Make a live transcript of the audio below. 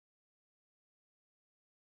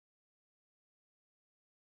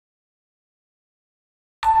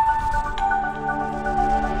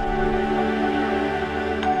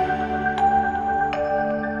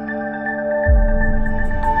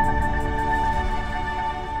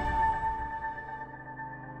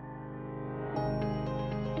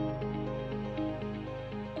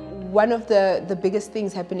one of the biggest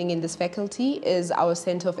things happening in this faculty is our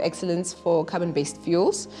Center of Excellence for Carbon-Based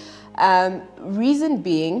Fuels. Reason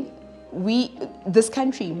being, this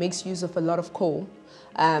country makes use of a lot of coal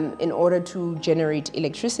in order to generate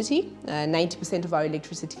electricity. 90% of our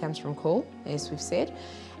electricity comes from coal, as we've said.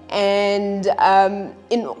 And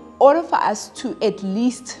in order for us to at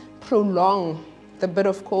least prolong the bit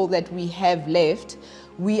of coal that we have left,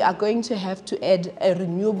 we are going to have to add a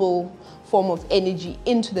renewable form of energy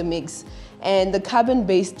into the mix. And the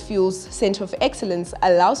Carbon-Based Fuels Center of Excellence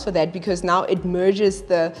allows for that, because now it merges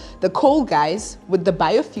the coal guys with the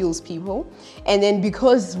biofuels people. And then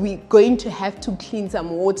because we're going to have to clean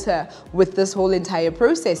some water with this whole entire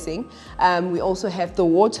processing, we also have the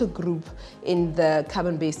water group in the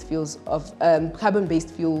Carbon-Based Fuels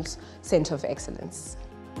Center of Excellence.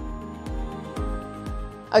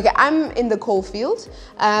 Okay, I'm in the coal field.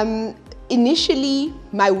 Initially,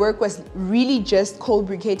 my work was really just coal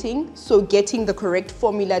briquetting, so getting the correct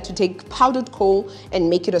formula to take powdered coal and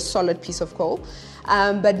make it a solid piece of coal.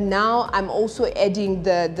 But now I'm also adding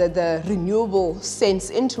the renewable sense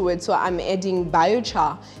into it, so I'm adding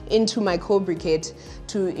biochar into my coal briquette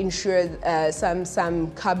to ensure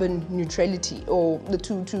some carbon neutrality, or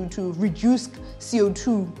to reduce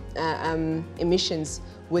CO2 emissions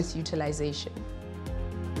with utilization.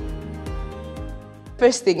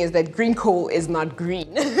 First thing is that green coal is not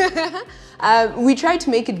green. We try to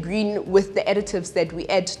make it green with the additives that we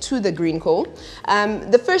add to the green coal.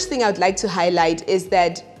 The first thing I would like to highlight is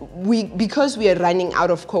that because we are running out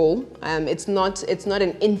of coal, it's not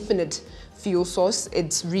an infinite fuel source,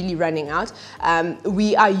 it's really running out.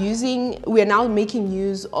 We are now making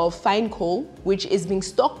use of fine coal, which is being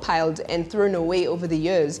stockpiled and thrown away over the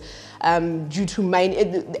years due to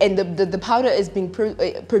the powder is being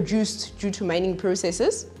produced due to mining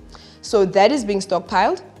processes. So that is being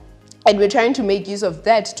stockpiled, and we're trying to make use of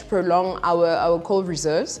that to prolong our coal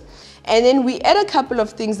reserves. And then we add a couple of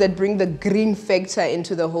things that bring the green factor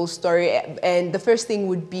into the whole story. And the first thing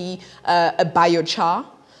would be a biochar,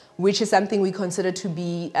 which is something we consider to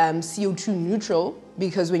be CO2 neutral,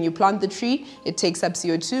 because when you plant the tree, it takes up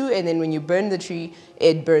CO2, and then when you burn the tree,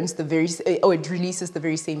 it releases the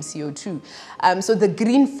very same CO2. So the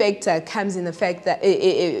green factor comes in the fact that,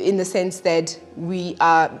 in the sense that we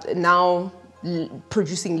are now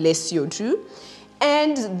producing less CO2.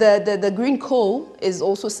 And the green coal is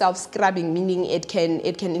also self-scrubbing, meaning it can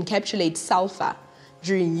encapsulate sulfur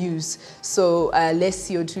during use, so less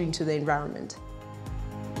CO2 into the environment.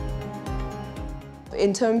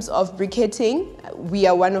 In terms of briquetting, we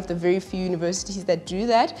are one of the very few universities that do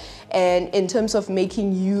that. And in terms of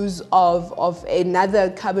making use of another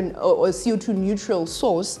carbon or CO2 neutral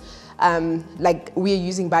source, like we are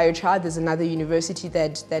using biochar, there's another university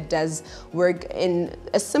that does work in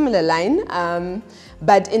a similar line.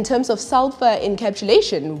 But in terms of sulfur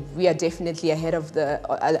encapsulation, we are definitely ahead of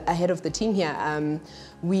the team here.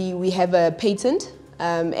 We have a patent,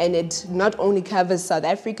 and it not only covers South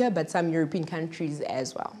Africa, but some European countries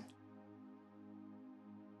as well.